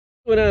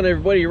What's going on,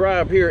 everybody?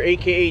 Rob here,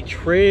 aka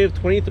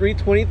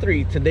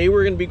Trev2323. Today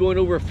we're going to be going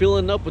over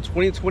filling up with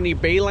 2020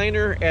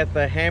 Bayliner at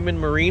the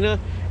Hammond Marina.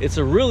 It's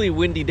a really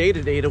windy day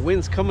today. The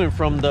wind's coming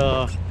from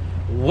the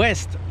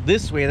west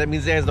this way. That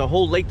means there's the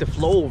whole lake to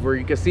flow over.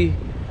 You can see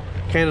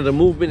kind of the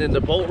movement in the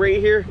boat right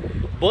here.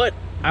 But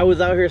I was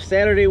out here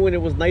Saturday when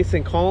it was nice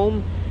and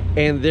calm,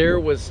 and there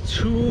was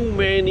too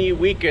many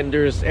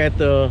weekenders at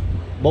the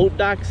boat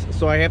docks,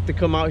 so I have to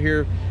come out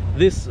here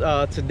this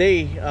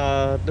today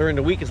during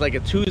the week. It's like a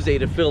Tuesday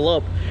to fill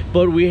up,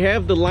 but we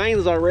have the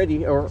lines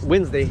already, or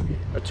Wednesday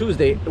or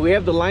Tuesday we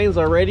have the lines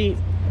already.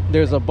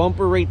 There's a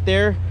bumper right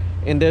there,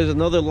 and there's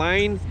another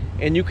line,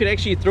 and you can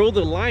actually throw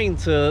the line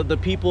to the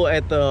people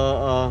at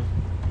the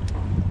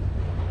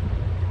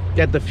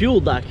fuel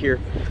dock here.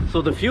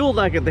 So the fuel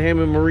dock at the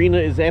Hammond Marina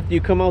is after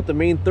you come out the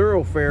main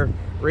thoroughfare,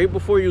 right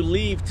before you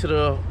leave to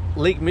the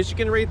Lake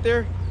Michigan. Right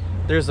there,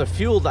 there's a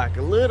fuel dock,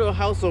 a little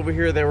house over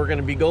here that we're going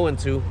to be going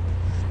to.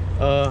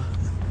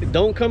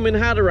 Don't come in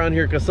hot around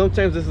here, because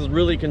sometimes this is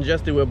really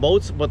congested with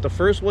boats. But the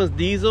first one's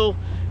diesel,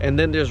 and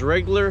then there's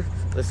regular.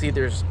 Let's see,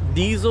 there's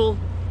diesel,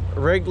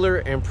 regular,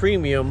 and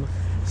premium.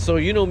 So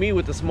you know me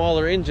with the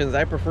smaller engines,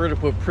 I prefer to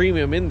put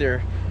premium in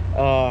there.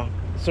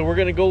 So we're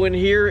gonna go in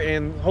here,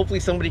 and hopefully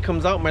somebody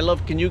comes out. My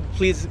love, can you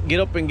please get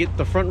up and get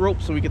the front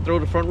rope so we can throw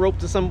the front rope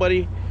to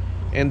somebody,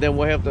 and then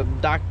we'll have the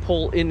dock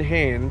pole in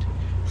hand.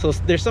 So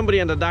there's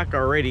somebody on the dock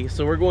already,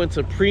 so we're going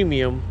to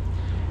premium.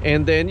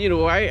 And then, you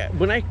know,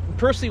 when I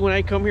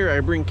come here,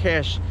 I bring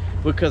cash,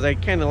 because I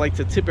kind of like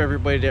to tip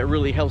everybody. That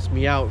really helps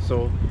me out.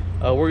 So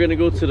we're gonna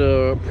go to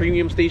the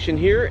premium station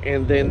here,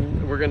 and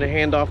then we're gonna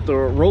hand off the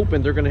rope,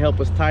 and they're gonna help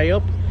us tie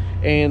up.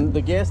 And the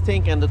gas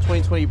tank on the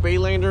 2020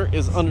 Bayliner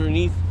is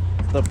underneath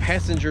the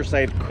passenger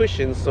side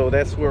cushion, so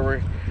that's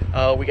where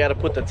we got to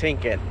put the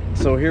tank at.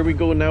 So here we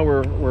go. Now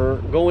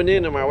we're going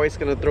in, and my wife's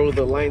gonna throw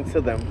the line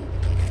to them,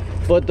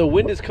 but the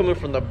wind is coming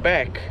from the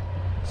back.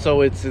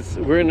 So I'm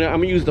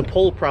gonna use the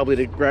pole probably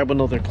to grab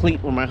another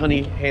cleat when my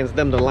honey hands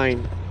them the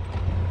line.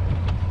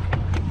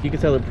 You can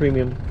tell it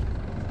premium.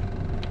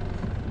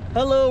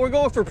 Hello, we're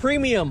going for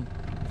premium.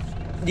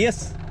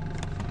 Yes,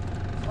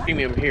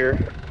 premium here.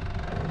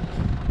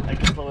 I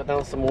can slow it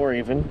down some more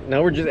even.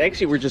 Now we're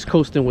just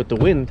coasting with the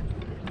wind,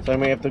 so I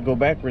may have to go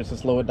backwards to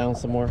slow it down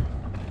some more.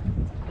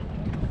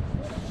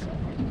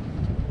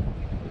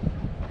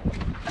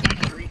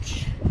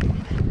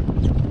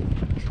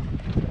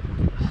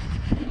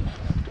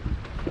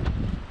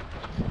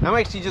 I'm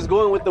actually just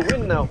going with the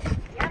wind now.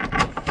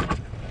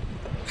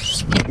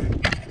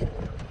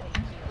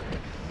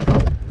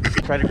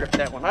 Try to grip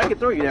that one. I can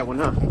throw you that one,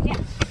 huh?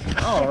 Yes.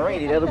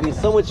 Alrighty, that'll be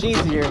so much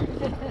easier.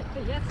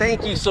 Yes.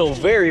 Thank you so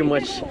very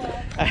much.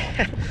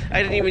 I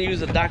didn't even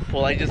use a dock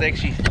pole. I just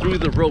actually threw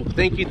the rope.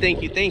 Thank you,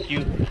 thank you, thank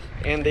you.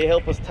 And they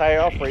help us tie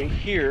off right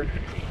here,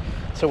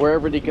 so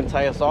wherever they can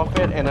tie us off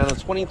at. And on a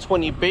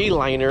 2020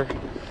 Bayliner,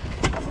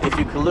 if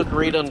you can look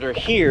right under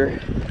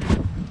here,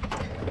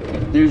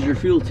 there's your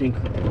fuel tank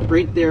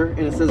right there,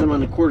 and it says I'm on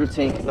the quarter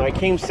tank. Now I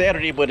came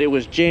Saturday, but it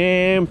was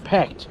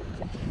jam-packed.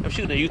 I'm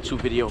shooting a YouTube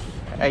video.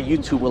 I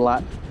YouTube a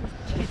lot.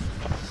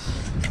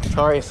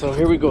 All right, so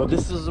here we go.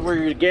 This is where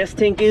your gas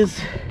tank is.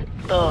 You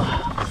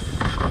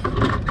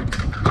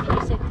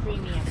said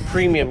premium.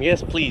 Premium,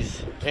 yes,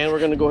 please. And we're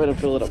gonna go ahead and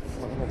fill it up.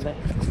 Go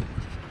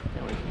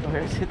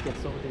ahead, hit that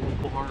so they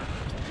won't go harder.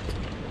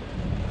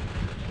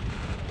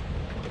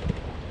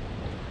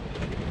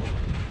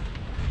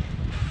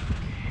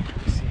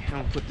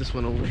 I'll put this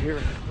one over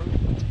here.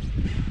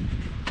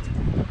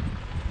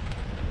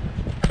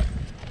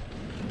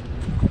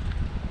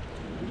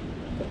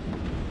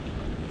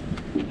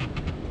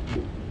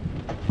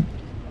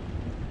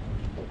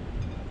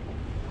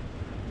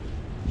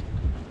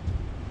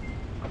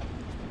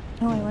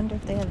 Oh, I wonder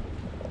if they have...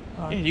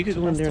 Yeah, you could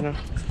go in there now.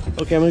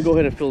 Okay, I'm gonna go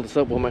ahead and fill this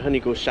up while my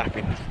honey goes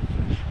shopping.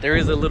 There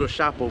is a little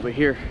shop over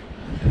here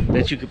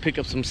that you could pick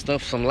up some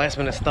stuff, some last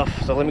minute stuff.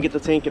 So let me get the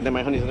tank, and then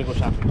my honey's gonna go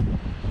shopping.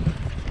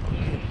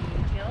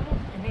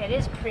 It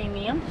is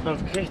premium.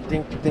 Okay,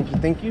 thank you, thank you,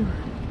 thank you.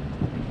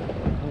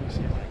 Let me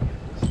see if I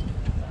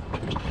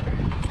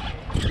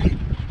can.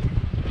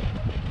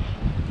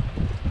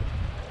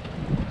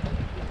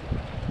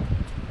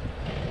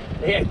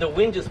 Yeah, the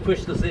wind just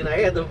pushed us in. I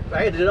had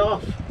it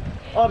off.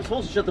 Oh, I'm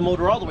supposed to shut the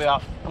motor all the way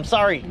off. I'm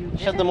sorry.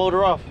 Shut the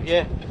motor off.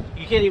 Yeah,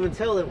 you can't even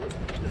tell it.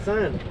 It's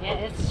on. Yeah,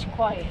 it's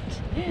quiet.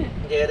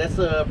 Yeah, that's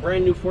a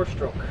brand new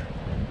 4-stroke.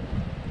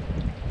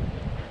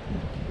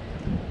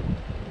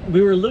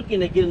 We were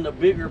looking at getting a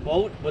bigger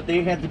boat, but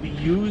they had to be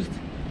used,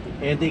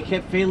 and they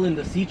kept failing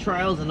the sea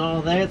trials and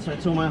all that. So I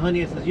told my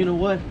honey, I said, you know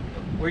what,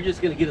 we're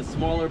just gonna get a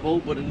smaller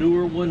boat, but a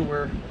newer one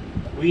where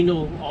we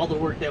know all the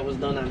work that was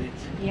done on it.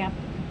 Yeah.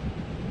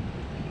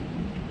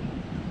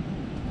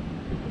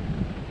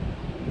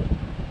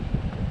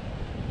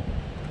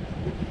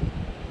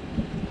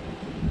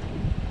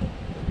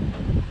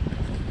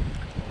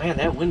 Man,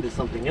 that wind is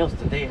something else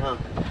today, huh?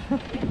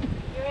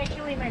 You're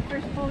actually my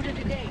first boat of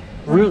the day.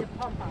 Really?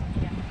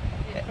 Yeah.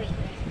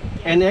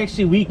 And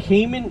actually, we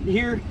came in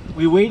here,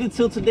 we waited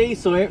till today,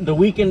 so the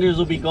weekenders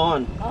will be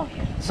gone. Oh,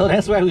 yeah. So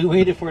that's why we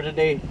waited for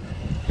today.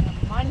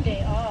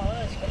 Monday, oh,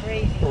 that was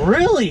crazy.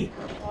 Really?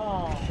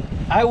 Oh.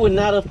 I would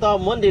not have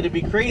thought Monday to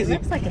be crazy.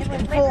 Looks like it's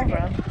been full,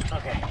 bro.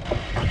 Okay.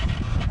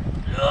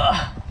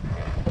 Ugh.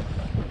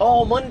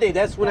 Oh, Monday,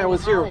 that's when I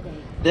was here.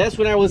 That's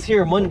when I was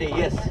here, Monday,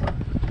 yes.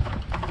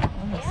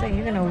 I'm gonna say,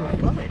 you're gonna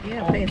overflow it. You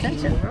gotta pay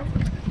attention, bro.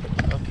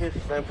 Okay,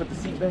 so I put the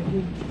seat back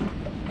in.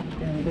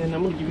 And then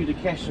I'm gonna give you the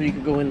cash so you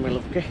can go in, my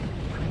love, okay?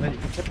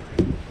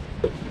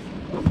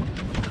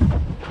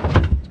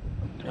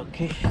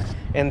 Okay,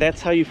 and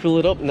that's how you fill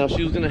it up. Now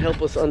she was gonna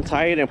help us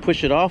untie it and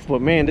push it off,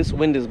 but man, this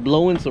wind is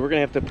blowing, so we're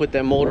gonna have to put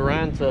that motor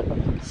on to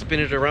spin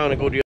it around and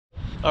go to.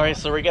 All right,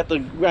 so we got the,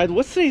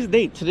 what's today's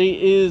date? Today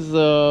is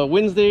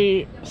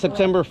Wednesday,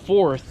 September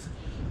 4th.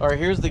 All right,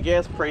 here's the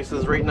gas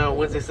prices right now.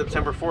 Wednesday,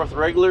 September 4th,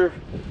 regular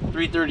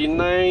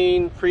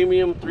 $3.39,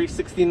 premium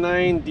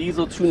 $3.69,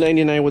 diesel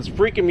 $2.99. What's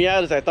freaking me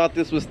out is I thought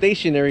this was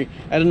stationary.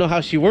 I don't know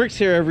how she works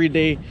here every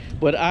day,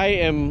 but I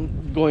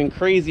am going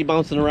crazy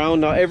bouncing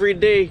around. Now every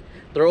day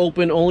they're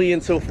open only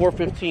until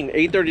 4:15,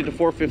 8:30 to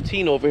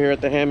 4:15 over here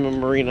at the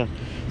Hammond Marina.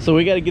 So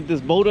we got to get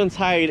this boat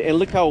untied, and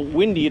look how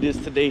windy it is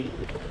today.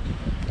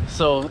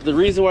 So the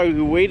reason why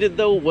we waited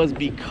though was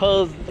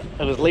because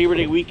it was Labor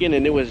Day weekend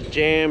and it was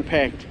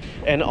jam-packed.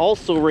 And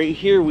also right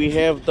here we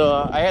have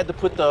the, I had to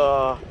put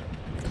the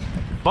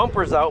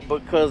bumpers out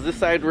because this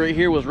side right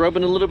here was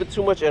rubbing a little bit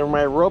too much, and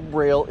my rub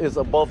rail is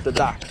above the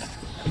dock.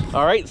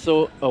 All right,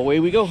 so away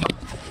we go.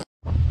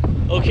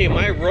 Okay,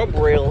 my rub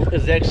rail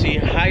is actually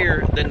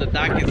higher than the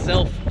dock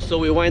itself, so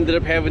we winded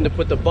up having to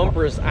put the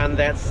bumpers on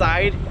that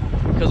side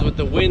because with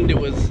the wind it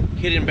was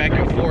hitting back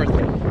and forth.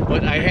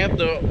 But I have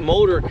the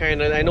motor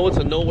kind of, I know it's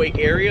a no wake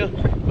area,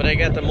 but I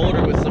got the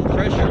motor with some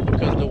pressure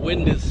because the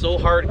wind is so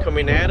hard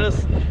coming at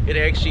us, it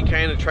actually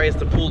kind of tries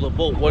to pull the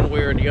boat one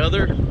way or the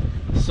other.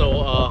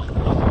 So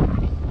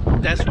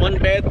that's one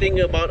bad thing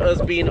about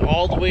us being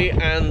all the way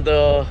on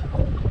the,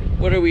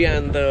 what are we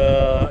on,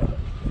 the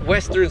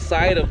western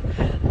side of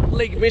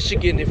Lake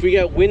Michigan. If we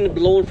got wind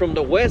blowing from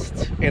the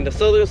west, and the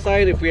southern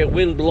side, if we have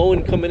wind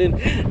blowing coming in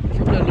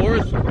from the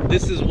north,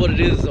 this is what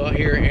it is out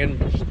here. And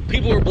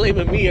people were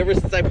blaming me ever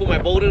since I put my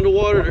boat in the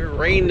water. It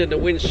rained and the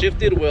wind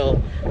shifted.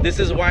 Well, this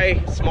is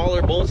why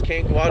smaller boats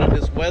can't go out in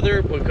this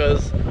weather,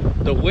 because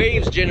the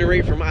waves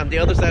generate from on the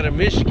other side of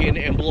Michigan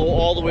and blow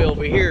all the way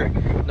over here.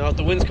 Now if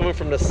the wind's coming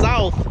from the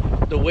south,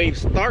 the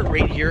waves start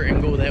right here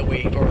and go that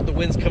way, or if the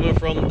wind's coming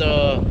from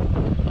the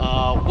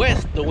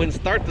west, the winds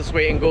start this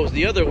way and goes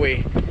the other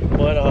way.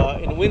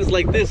 But in winds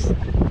like this,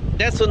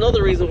 that's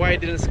another reason why I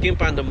didn't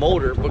skimp on the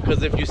motor,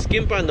 because if you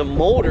skimp on the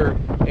motor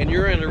and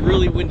you're on a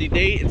really windy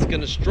day, it's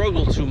going to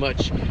struggle too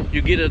much.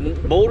 You get a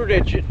motor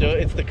that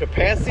it's the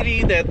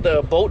capacity that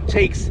the boat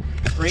takes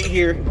right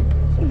here,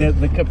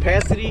 the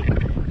capacity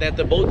that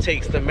the boat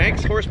takes. The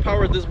max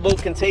horsepower this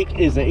boat can take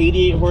is an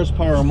 88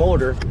 horsepower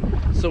motor.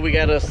 So we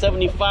got a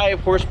 75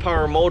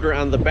 horsepower motor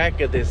on the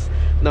back of this.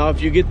 Now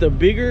if you get the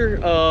bigger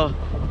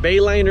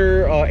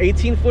Bayliner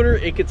 18 footer,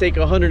 it could take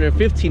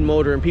 115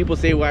 motor, and people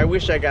say, well, I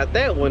wish I got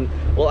that one.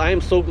 Well, I am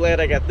so glad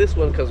I got this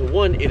one, because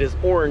one, it is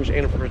orange,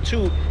 and for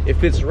two, it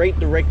fits right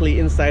directly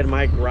inside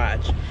my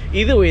garage.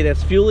 Either way,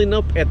 that's fueling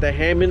up at the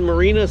Hammond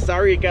Marina.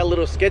 Sorry it got a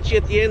little sketchy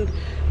at the end.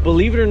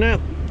 Believe it or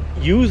not,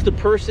 use the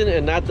person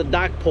and not the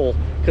dock pole,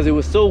 because it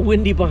was so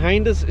windy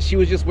behind us. She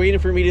was just waiting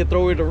for me to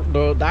throw her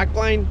the dock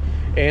line,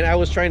 and I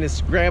was trying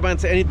to grab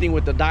onto anything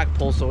with the dock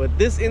pole. So at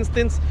this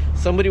instance,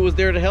 somebody was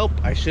there to help.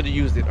 I should have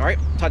used it. All right,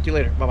 talk to you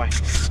later. Bye-bye.